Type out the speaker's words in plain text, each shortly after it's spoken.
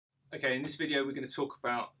Okay, in this video we're going to talk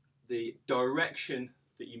about the direction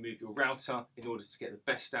that you move your router in order to get the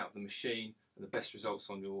best out of the machine and the best results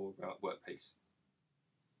on your workpiece.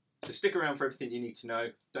 So stick around for everything you need to know.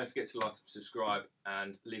 Don't forget to like and subscribe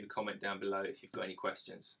and leave a comment down below if you've got any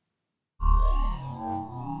questions.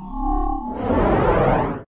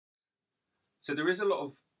 So there is a lot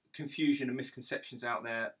of confusion and misconceptions out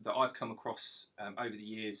there that I've come across over the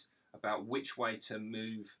years about which way to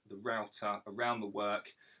move the router around the work.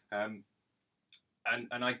 And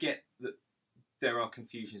I get that there are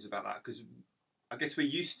confusions about that because I guess we're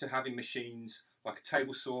used to having machines like a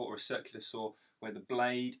table saw or a circular saw where the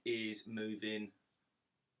blade is moving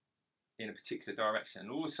in a particular direction,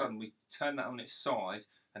 and all of a sudden we turn that on its side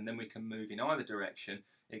and then we can move in either direction.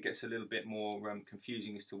 It gets a little bit more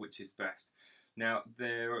confusing as to which is best. Now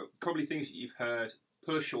there are probably things that you've heard: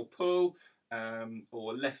 push or pull,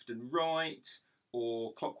 or left and right,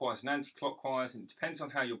 or clockwise and anti-clockwise, and it depends on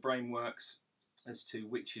how your brain works as to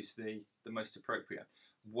which is the most appropriate.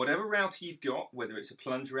 Whatever router you've got, whether it's a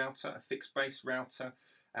plunge router, a fixed base router,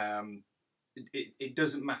 it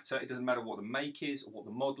doesn't matter. It doesn't matter what the make is or what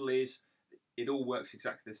the model is. It all works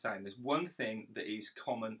exactly the same. There's one thing that is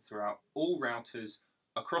common throughout all routers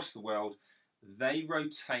across the world: they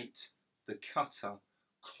rotate the cutter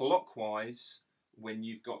clockwise when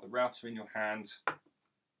you've got the router in your hand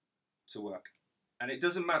to work. And it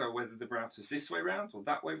doesn't matter whether the router's this way round or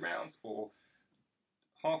that way round or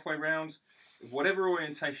halfway round. Whatever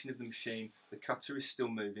orientation of the machine, the cutter is still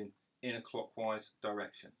moving in a clockwise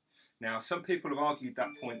direction. Now, some people have argued that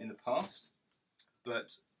point in the past,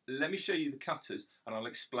 but let me show you the cutters and I'll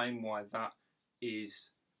explain why that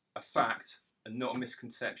is a fact and not a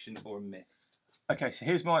misconception or a myth. Okay, so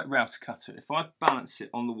here's my router cutter. If I balance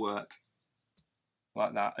it on the work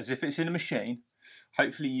like that, as if it's in a machine,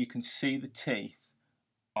 hopefully you can see the teeth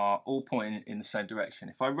are all pointing in the same direction.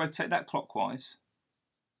 If I rotate that clockwise,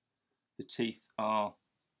 the teeth are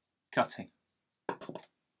cutting.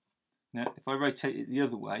 Now, if I rotate it the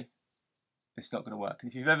other way, it's not going to work. And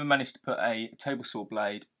if you've ever managed to put a table saw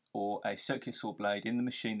blade or a circular saw blade in the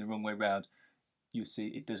machine the wrong way round, you'll see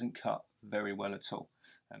it doesn't cut very well at all.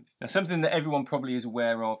 Now, something that everyone probably is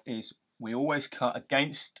aware of is we always cut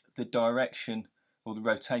against the direction or the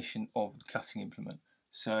rotation of the cutting implement.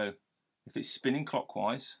 So if it's spinning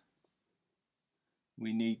clockwise,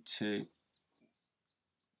 we need to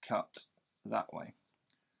cut that way.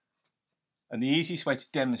 And the easiest way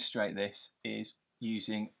to demonstrate this is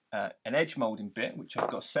using an edge moulding bit, which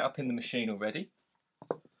I've got set up in the machine already.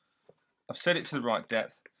 I've set it to the right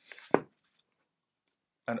depth,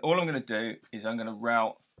 and all I'm going to do is I'm going to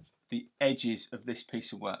route the edges of this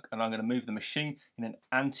piece of work, and I'm going to move the machine in an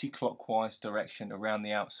anti-clockwise direction around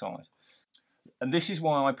the outside. And this is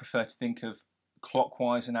why I prefer to think of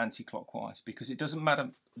clockwise and anti-clockwise, because it doesn't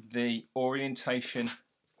matter the orientation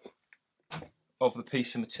of the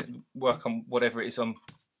piece of work on whatever it is I'm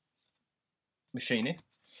machining.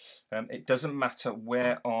 It doesn't matter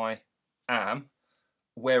where I am,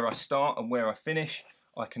 where I start and where I finish.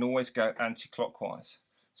 I can always go anti-clockwise.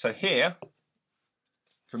 So here,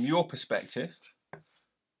 from your perspective,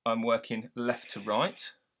 I'm working left to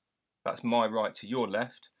right. That's my right to your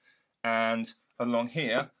left. And along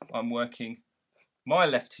here, I'm working my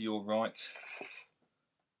left to your right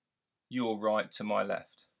to my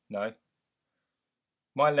left. No,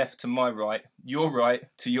 my left to my right, your right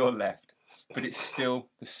to your left. But it's still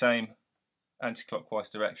the same anti-clockwise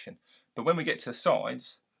direction. But when we get to the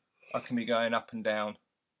sides, I can be going up and down,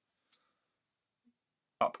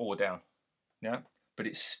 up or down. Yeah, but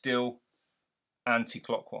it's still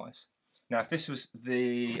anti-clockwise. Now, if this was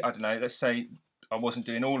the, I don't know, let's say I wasn't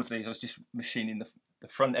doing all of these, I was just machining the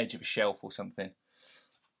front edge of a shelf or something.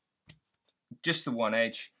 Just the one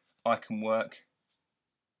edge, I can work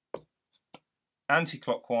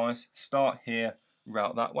anti-clockwise, start here,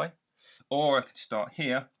 route that way. Or I can start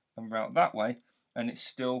here and route that way, and it's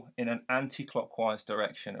still in an anti-clockwise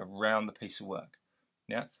direction around the piece of work.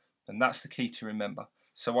 Yeah, and that's the key to remember.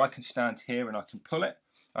 So I can stand here and I can pull it.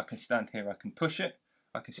 I can stand here, I can push it.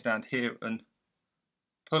 I can stand here and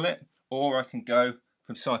pull it, or I can go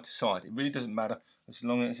from side to side. It really doesn't matter as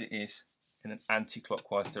long as it is in an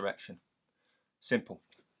anti-clockwise direction. Simple.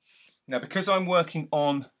 Now, because I'm working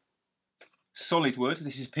on solid wood,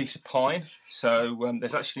 this is a piece of pine, so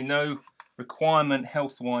there's actually no requirement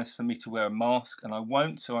health-wise for me to wear a mask, and I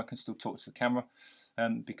won't, so I can still talk to the camera,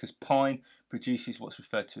 because pine produces what's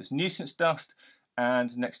referred to as nuisance dust,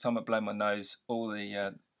 and next time I blow my nose, all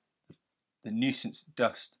the nuisance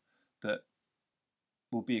dust that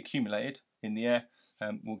will be accumulated in the air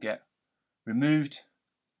will get removed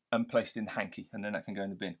and placed in the hanky, and then that can go in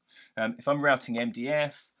the bin. If I'm routing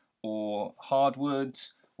MDF or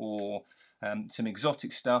hardwoods or some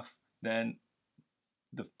exotic stuff, then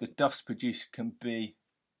the dust produced can be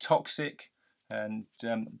toxic, and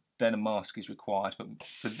then a mask is required. But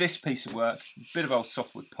for this piece of work, a bit of old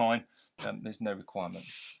softwood pine, there's no requirement.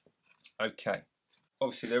 Okay,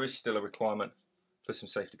 obviously there is still a requirement for some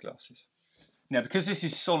safety glasses. Now, because this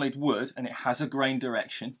is solid wood and it has a grain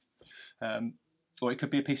direction, or it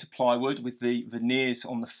could be a piece of plywood with the veneers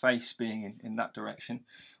on the face being in that direction,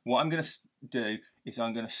 what I'm going to do is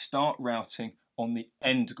I'm going to start routing on the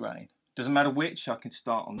end grain. Doesn't matter which, I can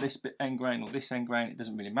start on this bit end grain or this end grain, it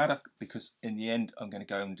doesn't really matter, because in the end I'm going to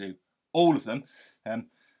go and do all of them.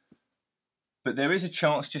 But there is a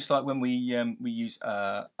chance, just like when we use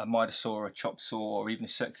a miter saw or a chop saw or even a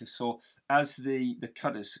circular saw, as the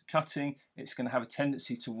cutter's cutting, it's going to have a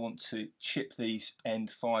tendency to want to chip these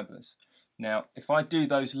end fibres. Now, if I do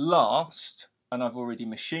those last, and I've already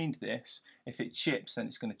machined this, if it chips, then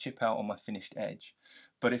it's going to chip out on my finished edge.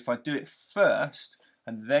 But if I do it first,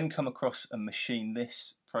 and then come across and machine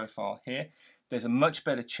this profile here, there's a much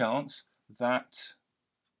better chance that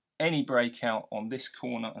any breakout on this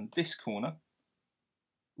corner and this corner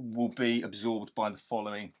will be absorbed by the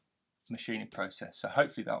following machining process. So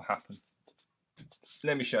hopefully that'll happen.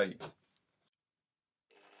 Let me show you.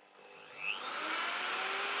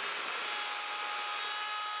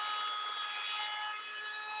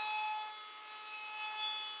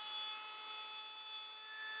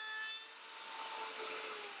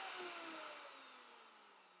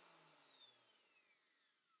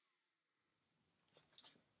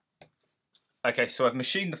 Okay, so I've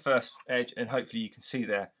machined the first edge, and hopefully you can see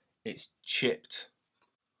there, it's chipped.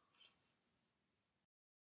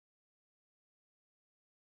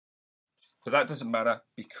 But that doesn't matter,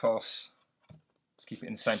 because let's keep it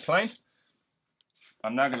in the same plane.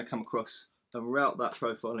 I'm now going to come across and route that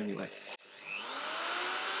profile anyway.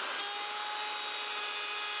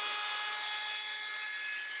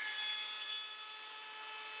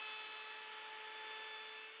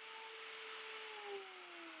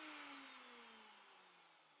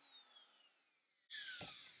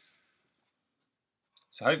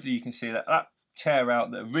 So hopefully you can see that that tear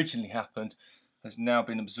out that originally happened has now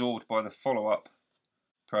been absorbed by the follow-up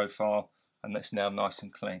profile, and that's now nice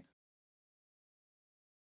and clean.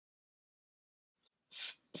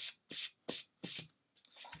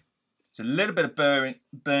 So a little bit of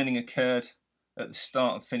burning occurred at the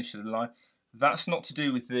start and finish of the line. That's not to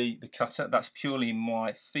do with the cutter, that's purely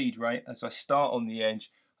my feed rate. As I start on the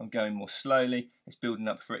edge, I'm going more slowly, it's building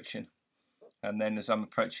up friction. And then as I'm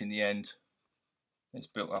approaching the end, it's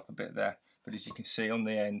built up a bit there. But as you can see on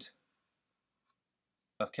the end,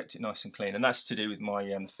 I've kept it nice and clean. And that's to do with my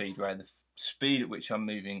feed rate, the speed at which I'm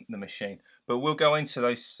moving the machine. But we'll go into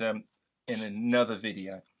those in another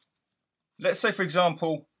video. Let's say, for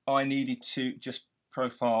example, I needed to just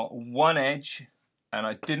profile one edge and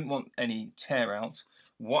I didn't want any tear out.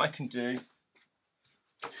 What I can do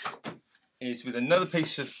is, with another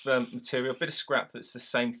piece of material, a bit of scrap that's the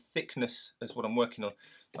same thickness as what I'm working on,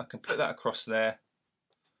 I can put that across there,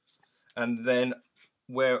 and then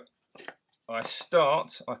where I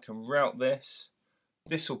start, I can route this.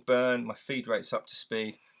 This will burn, my feed rate's up to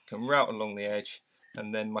speed, I can route along the edge,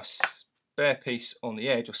 and then my spare piece on the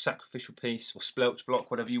edge, or sacrificial piece, or splelch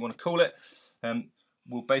block, whatever you want to call it,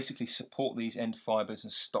 will basically support these end fibres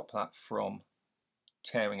and stop that from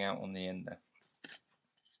tearing out on the end there.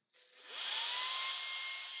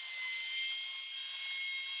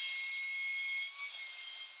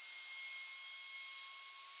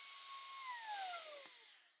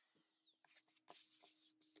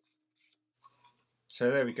 So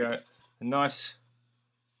there we go, a nice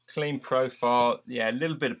clean profile. Yeah, a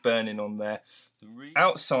little bit of burning on there. The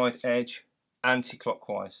outside edge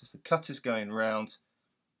anti-clockwise. As the cutter's going round,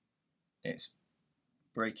 it's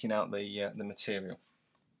breaking out the material.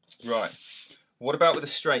 Right, what about with a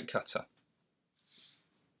straight cutter?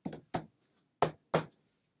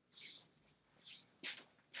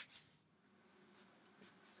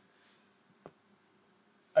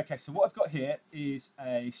 Okay, so what I've got here is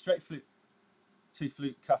a straight flute,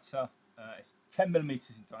 two-flute cutter. It's 10mm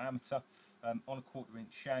in diameter, on a 1/4"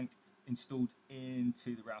 shank, installed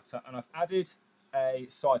into the router, and I've added a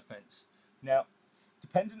side fence. Now,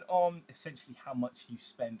 dependent on essentially how much you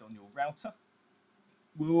spend on your router,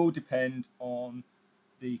 will depend on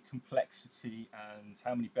the complexity and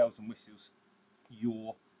how many bells and whistles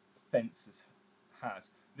your fence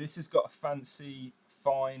has. This has got a fancy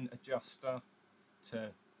fine adjuster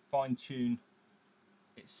to fine tune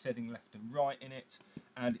its setting left and right in it,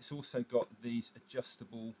 and it's also got these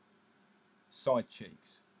adjustable side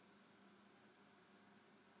cheeks.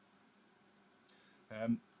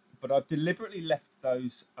 but I've deliberately left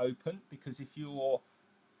those open because if your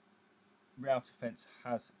router fence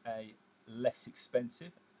has a less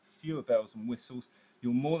expensive, fewer bells and whistles,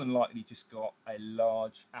 you'll more than likely just got a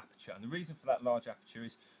large aperture. And the reason for that large aperture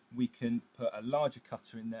is we can put a larger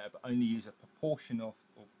cutter in there but only use a proportion of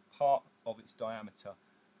or part of its diameter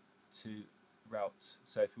to route.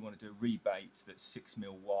 So if we want to do a rebate that's 6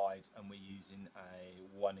 mil wide and we're using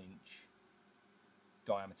a 1 inch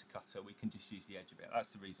diameter cutter, we can just use the edge of it. That's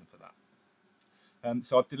the reason for that.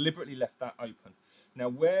 So I've deliberately left that open. Now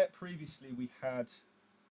where previously we had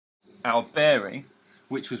our bearing,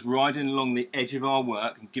 which was riding along the edge of our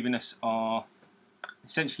work and giving us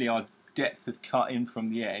essentially our depth of cut in from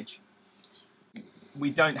the edge, we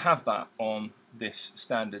don't have that on this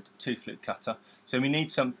standard 2-flute cutter, so we need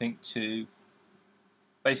something to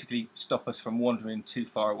basically stop us from wandering too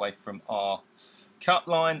far away from our cut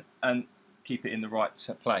line and keep it in the right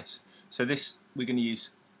place. So this we're going to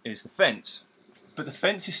use is the fence, but the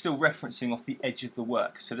fence is still referencing off the edge of the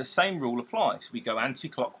work, so the same rule applies. We go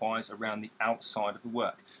anti-clockwise around the outside of the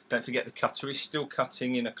work. Don't forget the cutter is still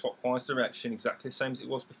cutting in a clockwise direction, exactly the same as it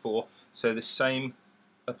was before, so the same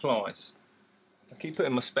applies. I keep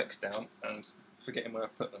putting my specs down and forgetting where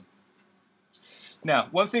I've put them. Now,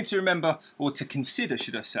 one thing to remember, or to consider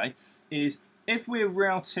should I say, is if we're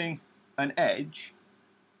routing an edge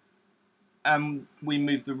and we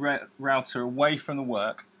move the router away from the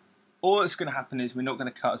work, all that's going to happen is we're not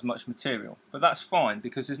going to cut as much material. But that's fine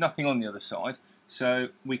because there's nothing on the other side, so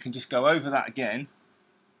we can just go over that again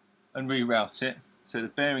and reroute it so the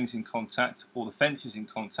bearing's in contact or the fence is in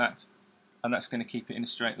contact, and that's going to keep it in a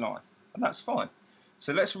straight line, and that's fine.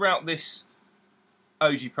 So let's route this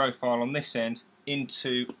OG profile on this end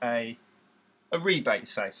into a rebate,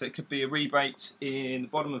 say. So it could be a rebate in the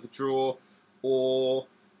bottom of a drawer or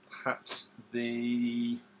perhaps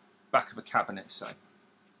the back of a cabinet, say.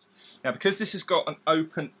 Now because this has got an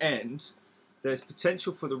open end, there's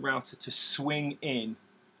potential for the router to swing in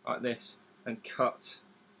like this and cut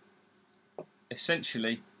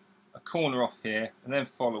essentially a corner off here and then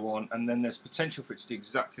follow on, and then there's potential for it to do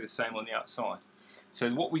exactly the same on the outside. So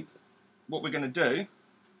what we're going to do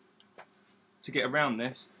to get around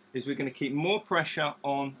this is we're going to keep more pressure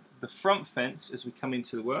on the front fence as we come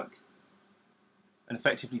into the work and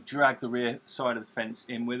effectively drag the rear side of the fence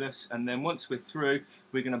in with us, and then once we're through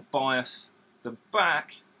we're going to bias the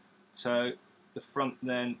back so the front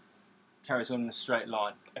then carries on in a straight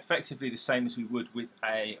line, effectively the same as we would with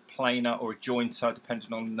a planer or a jointer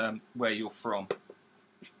depending on where you're from.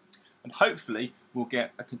 And hopefully we'll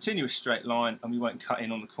get a continuous straight line and we won't cut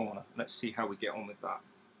in on the corner. Let's see how we get on with that.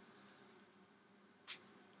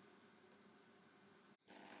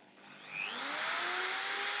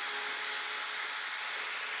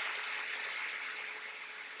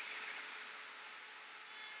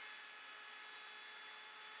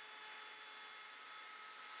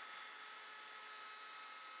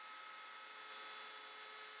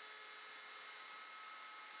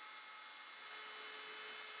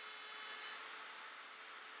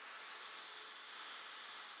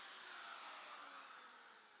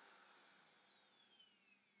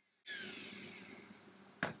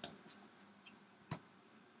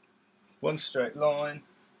 One straight line.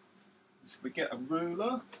 If we get a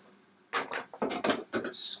ruler,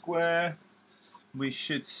 square, we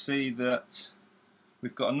should see that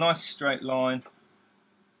we've got a nice straight line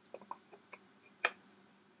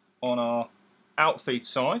on our outfeed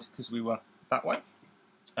side because we were that way,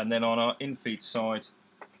 and then on our infeed side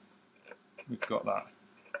we've got that.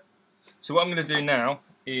 So what I'm going to do now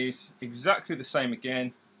is exactly the same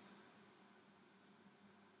again,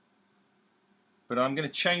 but I'm going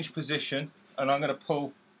to change position and I'm going to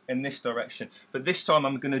pull in this direction. But this time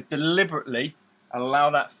I'm going to deliberately allow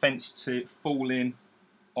that fence to fall in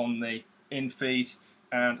on the infeed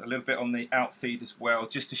and a little bit on the outfeed as well,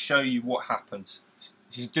 just to show you what happens.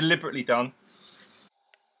 This is deliberately done.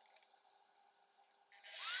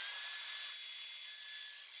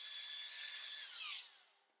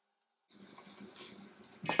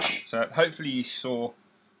 So hopefully you saw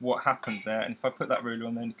what happened there, and if I put that ruler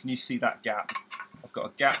on, then can you see that gap? I've got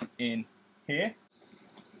a gap in here.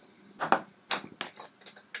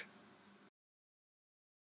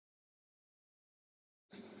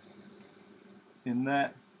 In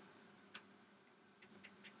there.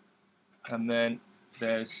 And then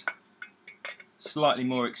there's slightly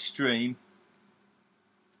more extreme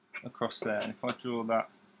across there. And if I draw that,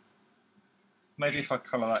 maybe if I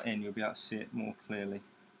colour that in, you'll be able to see it more clearly.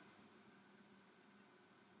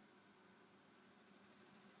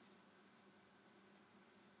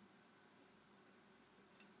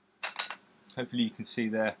 Hopefully you can see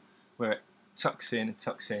there where it tucks in and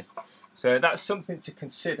tucks in. So that's something to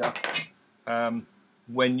consider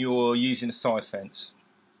when you're using a side fence.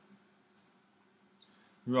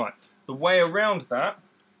 Right, the way around that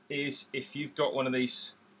is if you've got one of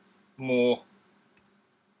these more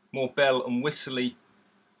bell and whistly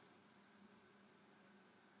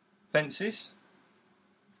fences.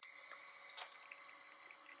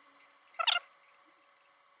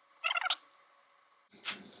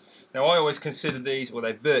 Now I always consider these, well,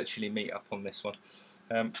 they virtually meet up on this one.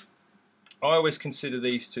 I always consider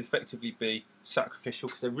these to effectively be sacrificial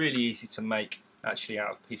because they're really easy to make actually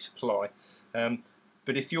out of a piece of ply.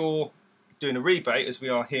 But if you're doing a rebate, as we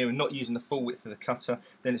are here, and not using the full width of the cutter,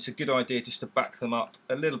 then it's a good idea just to back them up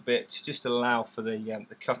a little bit to just allow for the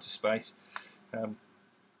cutter space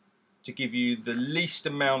to give you the least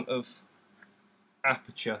amount of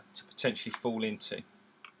aperture to potentially fall into.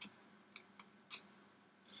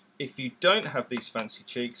 If you don't have these fancy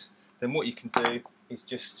cheeks, then what you can do is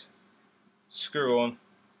just screw on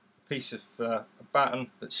a piece of a batten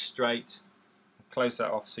that's straight, and close that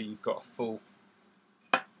off so you've got a full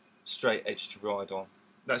straight edge to ride on.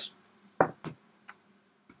 That's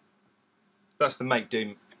the make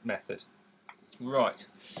do method. Right,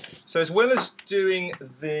 so as well as doing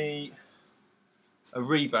a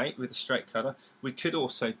rebate with a straight cutter, we could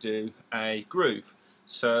also do a groove.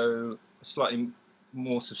 So a slightly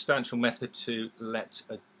more substantial method to let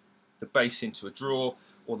the base into a drawer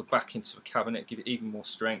or the back into a cabinet, give it even more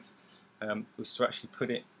strength, was to actually put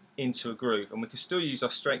it into a groove. And we can still use our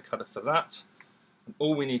straight cutter for that. And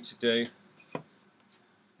all we need to do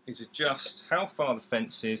is adjust how far the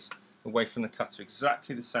fence is away from the cutter,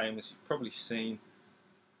 exactly the same as you've probably seen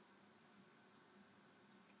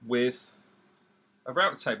with a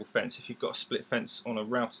router table fence if you've got a split fence on a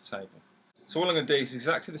router table. So all I'm going to do is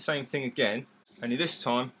exactly the same thing again, only this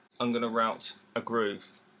time I'm going to route a groove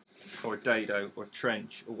or a dado or a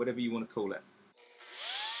trench or whatever you want to call it.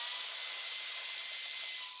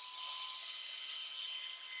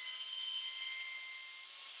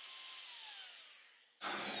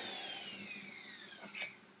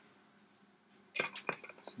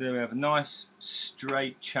 So there we have a nice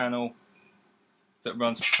straight channel that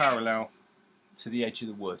runs parallel to the edge of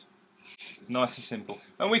the wood. Nice and simple.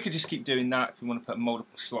 And we could just keep doing that if we want to put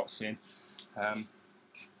multiple slots in,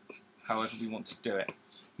 however we want to do it.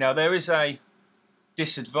 Now there is a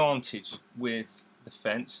disadvantage with the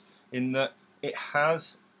fence in that it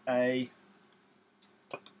has a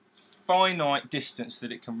finite distance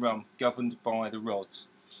that it can run, governed by the rods.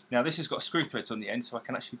 Now this has got screw threads on the end, so I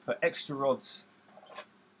can actually put extra rods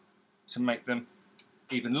to make them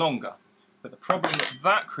even longer. But the problem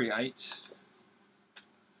that creates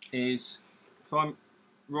is if I'm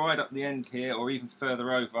right up the end here or even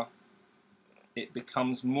further over, it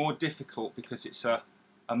becomes more difficult because it's a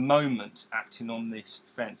moment acting on this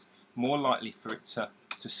fence, more likely for it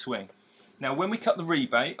to swing. Now when we cut the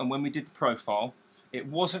rebate and when we did the profile, it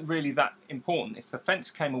wasn't really that important. If the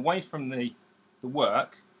fence came away from the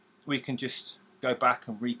work, we can just go back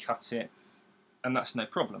and recut it, and that's no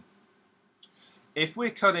problem. If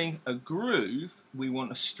we're cutting a groove, we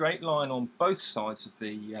want a straight line on both sides of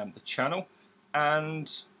the channel,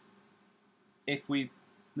 and if we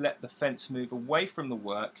let the fence move away from the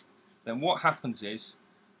work, then what happens is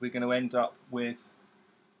we're going to end up with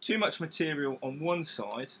too much material on one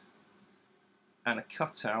side and a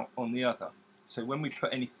cutout on the other. So when we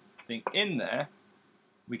put anything in there,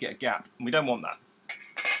 we get a gap, and we don't want that.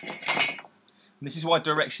 And this is why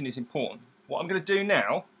direction is important. What I'm going to do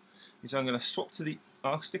now is I'm going to swap to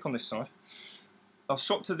I'll stick on this side. I'll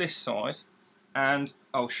swap to this side, and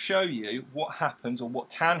I'll show you what happens, or what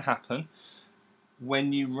can happen,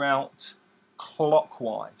 when you route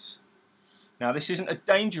clockwise. Now this isn't a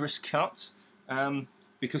dangerous cut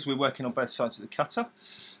because we're working on both sides of the cutter,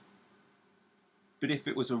 but if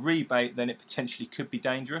it was a rebate, then it potentially could be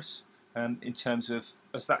dangerous in terms of,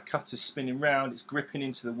 as that cutter's spinning round, it's gripping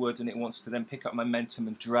into the wood and it wants to then pick up momentum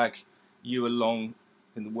and drag you along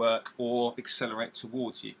in the work or accelerate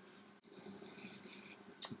towards you.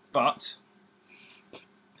 But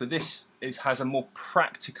for this, it has a more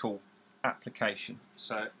practical application.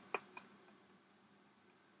 So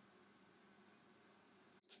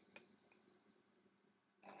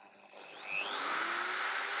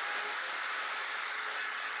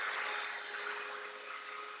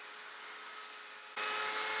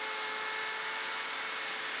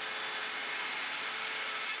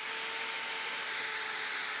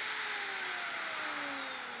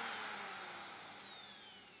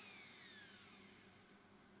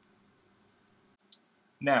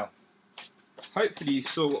now, hopefully you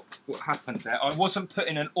saw what happened there. I wasn't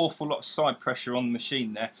putting an awful lot of side pressure on the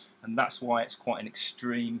machine there, and that's why it's quite an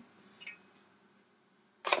extreme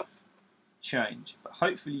change. But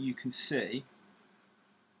hopefully you can see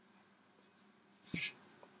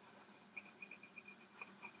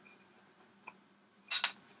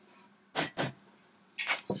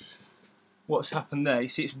what's happened there. You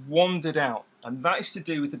see it's wandered out, and that is to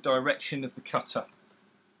do with the direction of the cutter,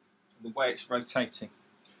 the way it's rotating.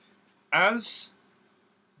 As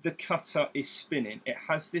the cutter is spinning, it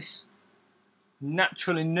has this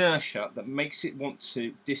natural inertia that makes it want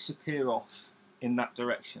to disappear off in that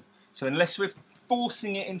direction. So unless we're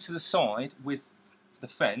forcing it into the side with the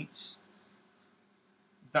fence,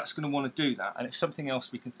 that's going to want to do that, and it's something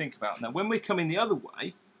else we can think about. Now when we're coming the other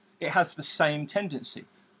way, it has the same tendency,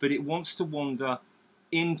 but it wants to wander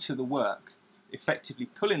into the work, effectively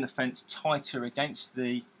pulling the fence tighter against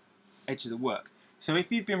the edge of the work. So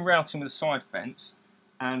if you've been routing with a side fence,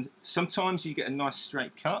 and sometimes you get a nice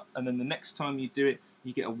straight cut, and then the next time you do it,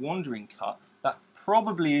 you get a wandering cut, that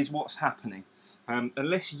probably is what's happening.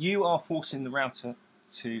 Unless you are forcing the router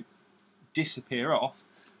to disappear off,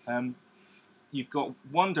 you've got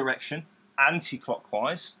one direction,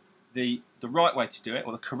 anti-clockwise. The right way to do it,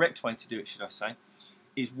 or the correct way to do it, should I say,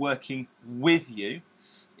 is working with you.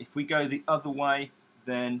 If we go the other way,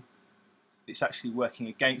 then it's actually working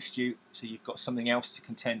against you, so you've got something else to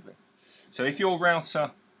contend with. So if your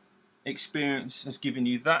router experience has given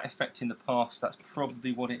you that effect in the past, that's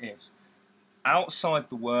probably what it is. Outside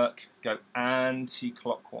the work, go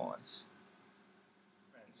anti-clockwise.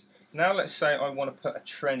 Now let's say I want to put a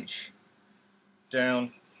trench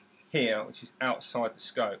down here, which is outside the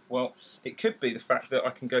scope. Well, it could be the fact that I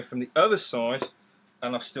can go from the other side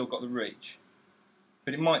and I've still got the reach,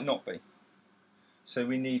 but it might not be. So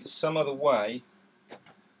we need some other way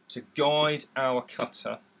to guide our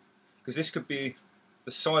cutter, because this could be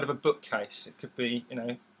the side of a bookcase. It could be,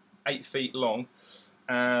 8 feet long,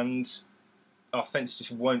 and our fence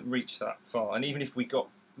just won't reach that far. And even if we got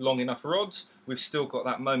long enough rods, we've still got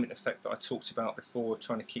that moment effect that I talked about before,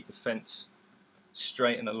 trying to keep the fence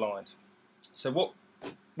straight and aligned. So what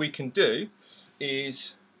we can do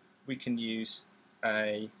is we can use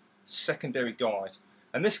a secondary guide,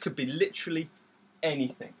 and this could be literally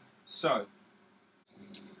anything. So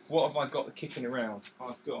what have I got kicking around?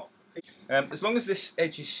 I've got, as long as this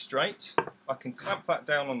edge is straight, I can clamp that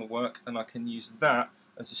down on the work, and I can use that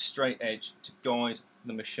as a straight edge to guide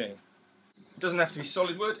the machine. It doesn't have to be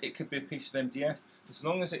solid wood, it could be a piece of MDF. As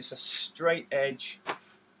long as it's a straight edge,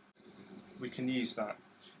 we can use that.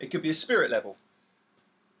 It could be a spirit level.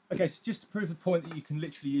 Okay, so just to prove the point that you can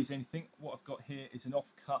literally use anything, what I've got here is an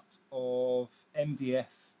offcut of MDF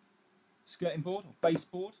skirting board or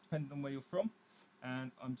baseboard, depending on where you're from,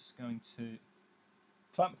 and I'm just going to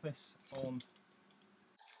clamp this on.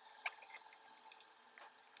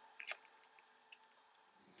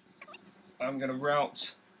 I'm going to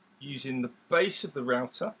route using the base of the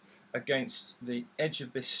router against the edge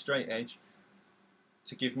of this straight edge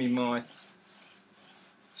to give me my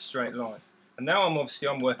straight line. And now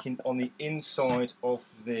I'm working on the inside of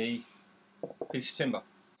the piece of timber.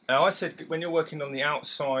 Now I said when you're working on the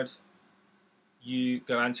outside, you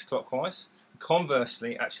go anti-clockwise.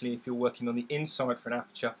 Conversely, actually, if you're working on the inside for an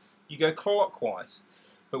aperture, you go clockwise.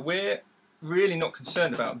 But we're really not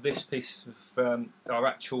concerned about this piece of our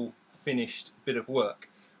actual finished bit of work.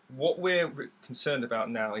 What we're concerned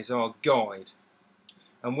about now is our guide.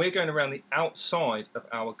 And we're going around the outside of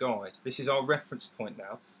our guide. This is our reference point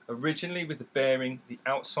now. Originally with the bearing, the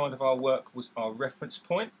outside of our work was our reference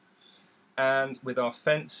point, and with our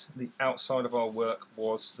fence, the outside of our work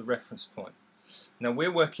was the reference point. Now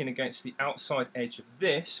we're working against the outside edge of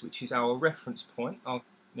this, which is our reference point, our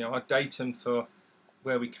datum for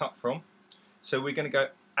where we cut from. So we're going to go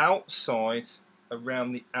outside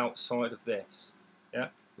around the outside of this. Yeah,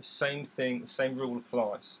 the same thing, the same rule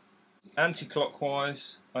applies.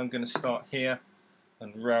 Anti-clockwise, I'm going to start here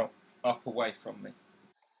and route up away from me.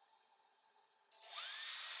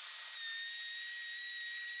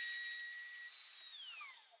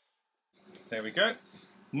 There we go.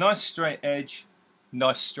 Nice straight edge,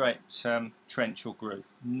 nice straight trench or groove.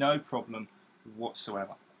 No problem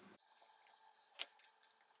whatsoever.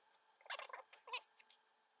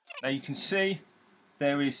 Now you can see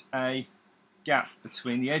there is a gap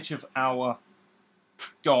between the edge of our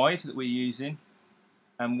guide that we're using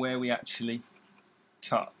and where we actually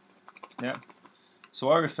cut. Yeah. So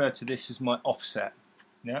I refer to this as my offset.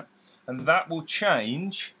 Yeah. And that will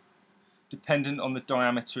change dependent on the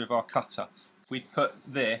diameter of our cutter. If we put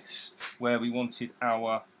this where we wanted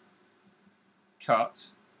our cut,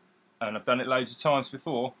 and I've done it loads of times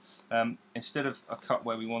before, instead of a cut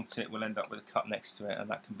where we want it, we'll end up with a cut next to it, and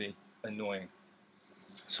that can be annoying.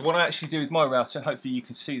 So what I actually do with my router, hopefully you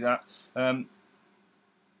can see that,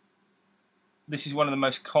 this is one of the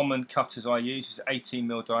most common cutters I use. It's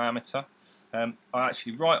 18mm diameter. I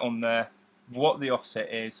actually write on there what the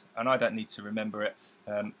offset is, and I don't need to remember it.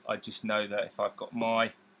 I just know that if I've got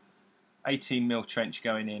my 18mm trench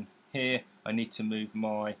going in here, I need to move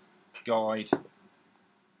my guide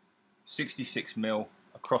 66mm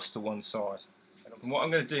across to one side. And what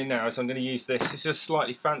I'm going to do now is I'm going to use this. This is a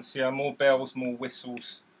slightly fancier, more bells, more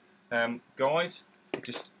whistles guide. It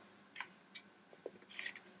just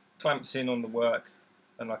clamps in on the work,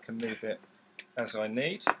 and I can move it as I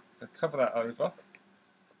need. I'll cover that over,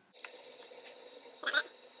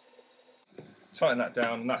 tighten that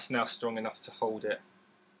down, and that's now strong enough to hold it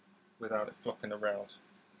without it flopping around.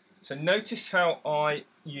 So notice how I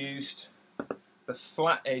used the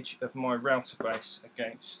flat edge of my router base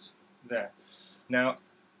against there. Now,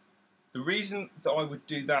 the reason that I would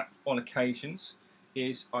do that on occasions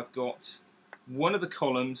is I've got one of the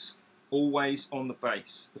columns always on the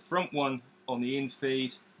base, the front one on the in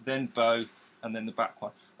feed, then both, and then the back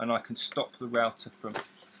one, and I can stop the router from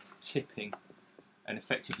tipping and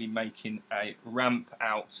effectively making a ramp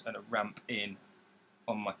out and a ramp in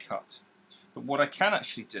on my cut. But what I can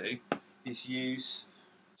actually do is use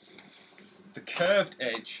the curved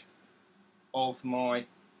edge of my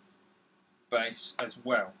base as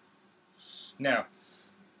well. Now,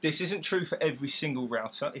 this isn't true for every single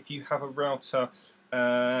router. If you have a router,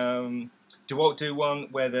 DeWalt do one,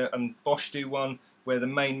 and Bosch do one, where the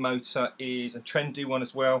main motor is, and Trend do one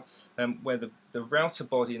as well, where the router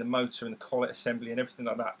body and the motor and the collet assembly and everything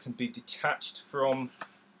like that can be detached from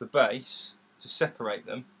the base to separate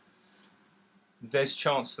them. There's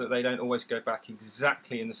chance that they don't always go back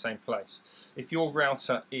exactly in the same place. If your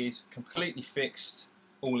router is completely fixed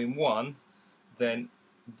all in one, then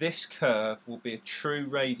this curve will be a true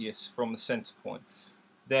radius from the center point.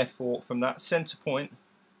 Therefore, from that center point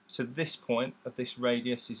to this point of this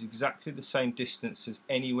radius is exactly the same distance as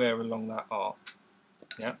anywhere along that arc.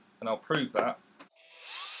 Yeah, and I'll prove that.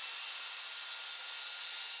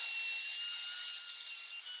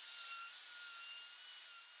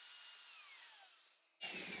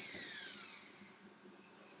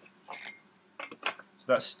 So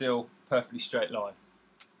that's still perfectly straight line.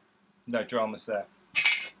 No dramas there.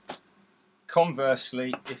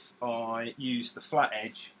 Conversely, if I use the flat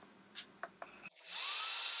edge,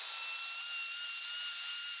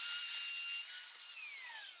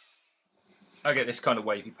 I get this kind of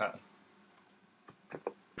wavy pattern.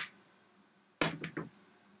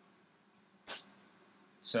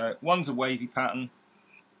 So one's a wavy pattern,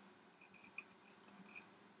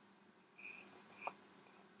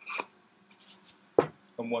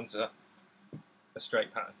 and one's a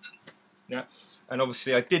straight pattern. Yeah, and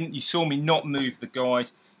obviously you saw me not move the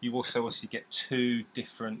guide. You also obviously get two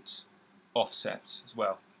different offsets as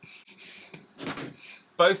well.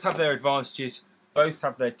 Both have their advantages, both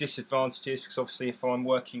have their disadvantages, because obviously if I'm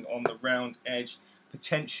working on the round edge,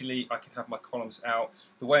 potentially I can have my columns out.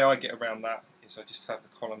 The way I get around that is I just have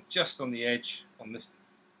the column just on the edge, on this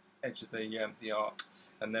edge of the arc,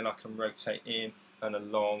 and then I can rotate in and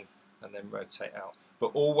along and then rotate out.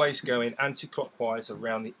 But always going anti-clockwise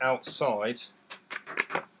around the outside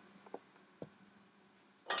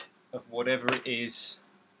of whatever it is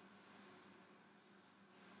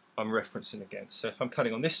I'm referencing against. So if I'm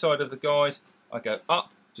cutting on this side of the guide, I go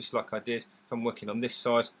up just like I did. If I'm working on this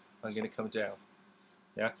side, I'm going to come down.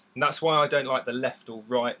 Yeah, and that's why I don't like the left or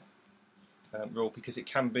right rule, because it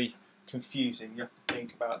can be confusing. You have to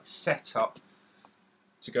think about setup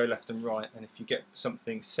to go left and right, and if you get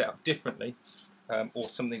something set up differently, or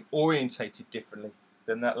something orientated differently,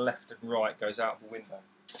 then that left and right goes out the window.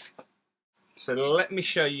 So let me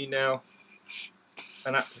show you now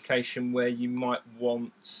an application where you might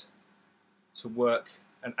want to work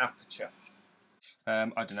an aperture. I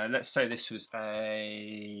don't know, let's say this was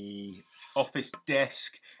a office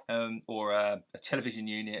desk or a television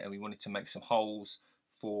unit, and we wanted to make some holes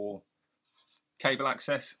for cable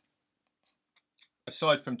access.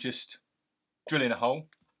 Aside from just drilling a hole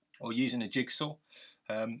or using a jigsaw,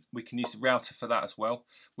 we can use the router for that as well,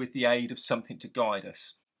 with the aid of something to guide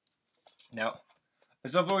us. Now,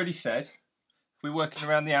 as I've already said, if we're working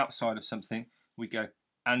around the outside of something, we go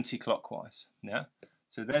anti-clockwise. Yeah?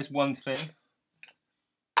 So there's one thing.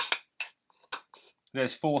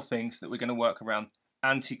 There's four things that we're going to work around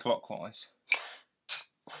anti-clockwise.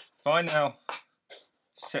 If I now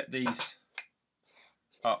set these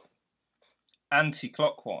up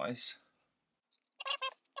anti-clockwise,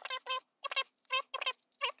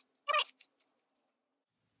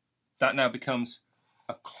 that now becomes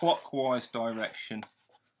a clockwise direction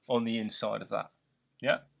on the inside of that.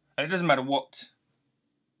 Yeah, and it doesn't matter what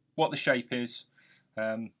the shape is.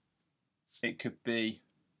 It could be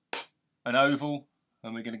an oval,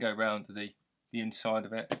 and we're going to go around to the inside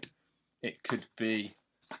of it. It could be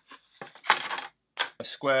a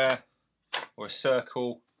square or a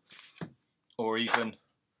circle, or even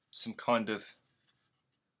some kind of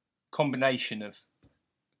combination of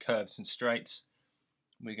curves and straights.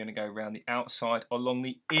 We're going to go around the outside along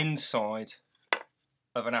the inside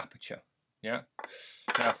of an aperture. Yeah.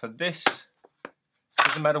 Now for this,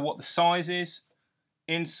 doesn't matter what the size is,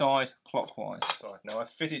 inside clockwise. Now I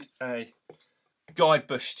fitted a guide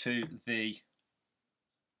bush to the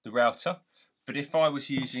router, but if I was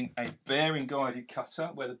using a bearing guided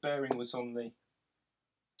cutter where the bearing was on the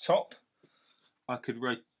top, I could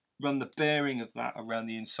run the bearing of that around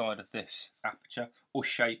the inside of this aperture or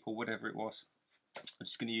shape or whatever it was. I'm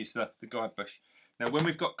just going to use the guide bush. Now when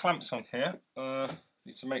we've got clamps on here,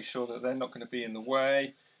 need to make sure that they're not going to be in the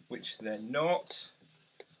way, which they're not.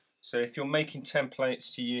 So if you're making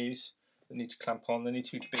templates to use that need to clamp on, they need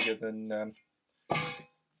to be bigger than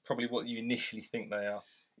probably what you initially think they are.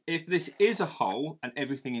 If this is a hole and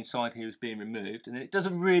everything inside here is being removed, and then it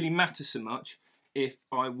doesn't really matter so much if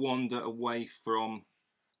I wander away from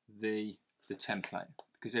the template,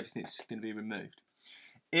 because everything's going to be removed.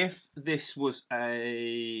 If this was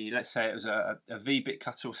let's say it was a V-bit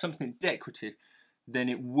cutter or something decorative, then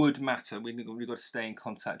it would matter. We've got to stay in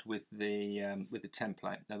contact with the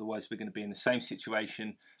template. Otherwise, we're going to be in the same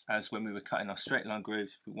situation as when we were cutting our straight line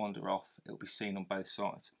grooves. If we wander off, it'll be seen on both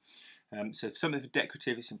sides. So if something for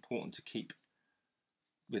decorative, it's important to keep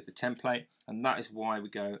with the template, and that is why we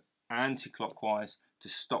go anti-clockwise to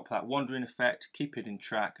stop that wandering effect, keep it in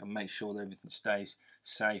track, and make sure that everything stays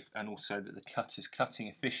safe, and also that the cut is cutting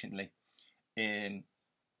efficiently in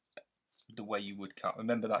the way you would cut.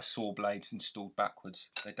 Remember that saw blades installed backwards,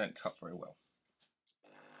 they don't cut very well.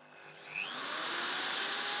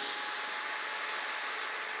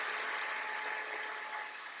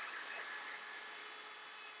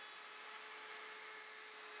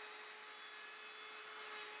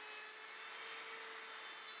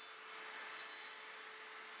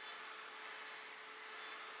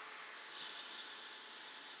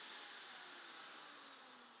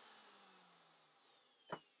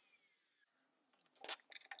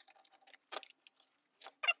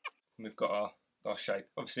 We've got our shape.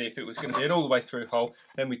 Obviously, if it was going to be an all the way through hole,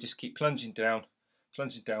 then we just keep plunging down,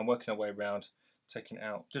 working our way around, taking it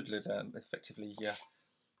out, effectively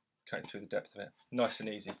cutting through the depth of it. Nice and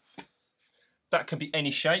easy. That can be any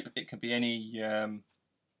shape. It can be any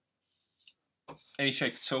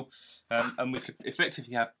shape at all, and we could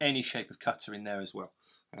effectively have any shape of cutter in there as well.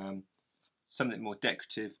 Something more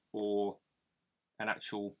decorative or an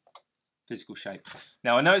actual physical shape.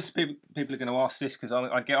 Now I know people are going to ask this, because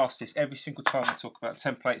I get asked this every single time I talk about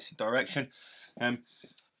templates and direction.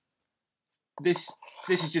 This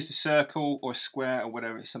is just a circle or a square or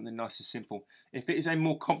whatever. It's something nice and simple. If it is a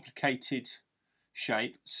more complicated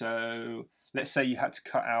shape, so let's say you had to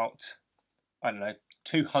cut out, I don't know,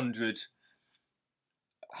 200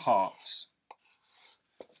 hearts.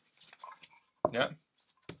 Yeah.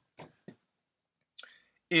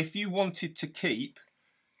 If you wanted to keep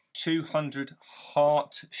 200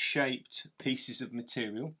 heart-shaped pieces of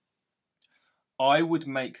material, I would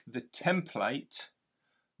make the template,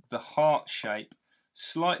 the heart shape,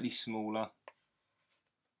 slightly smaller,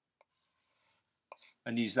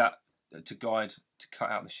 and use that to guide to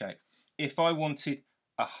cut out the shape. If I wanted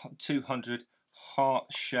 200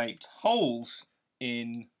 heart-shaped holes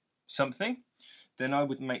in something, then I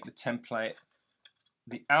would make the template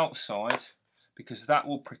the outside, because that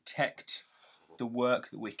will protect the work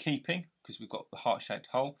that we're keeping, because we've got the heart-shaped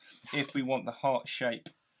hole. If we want the heart-shaped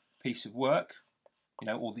piece of work,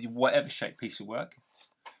 or the whatever shaped piece of work,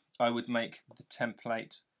 I would make the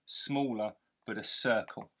template smaller but a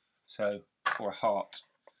circle, or a heart.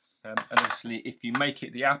 And obviously, if you make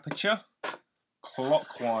it the aperture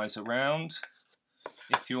clockwise around,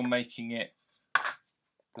 if you're making it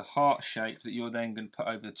the heart shape that you're then going to put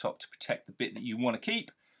over the top to protect the bit that you want to keep,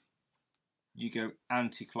 you go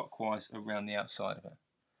anti-clockwise around the outside of it.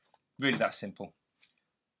 Really that simple.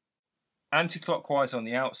 Anti-clockwise on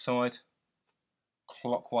the outside,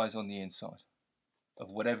 clockwise on the inside of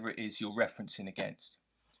whatever it is you're referencing against.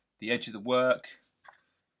 The edge of the work,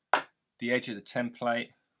 the edge of the template,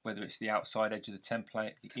 whether it's the outside edge of the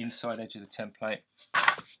template, the inside edge of the template,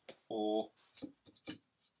 or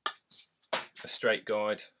a straight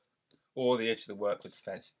guide, or the edge of the work with the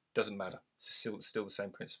fence. Doesn't matter. It's still the same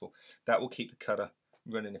principle. That will keep the cutter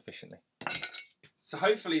running efficiently. So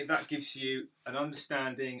hopefully that gives you an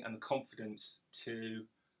understanding and the confidence to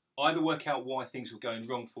either work out why things were going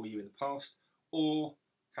wrong for you in the past, or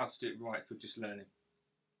how to do it right if you're just learning.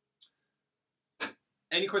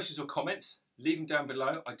 Any questions or comments, leave them down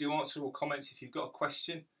below. I do answer all comments. If you've got a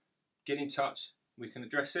question, get in touch. We can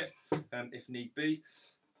address it if need be.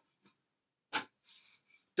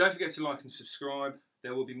 Don't forget to like and subscribe.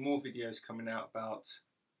 There will be more videos coming out about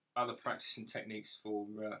other practicing techniques for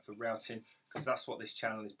routing, because that's what this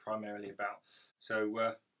channel is primarily about.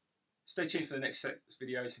 So stay tuned for the next set of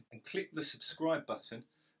videos and click the subscribe button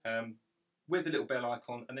with the little bell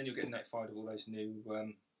icon, and then you'll get notified of all those new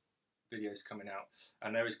videos coming out.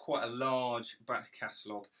 And there is quite a large back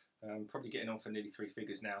catalogue, probably getting on for nearly 3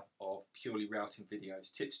 figures now, of purely routing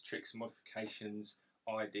videos, tips, tricks, modifications,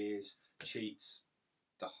 ideas, cheats,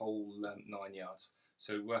 the whole 9 yards.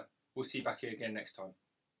 So we'll see you back here again next time.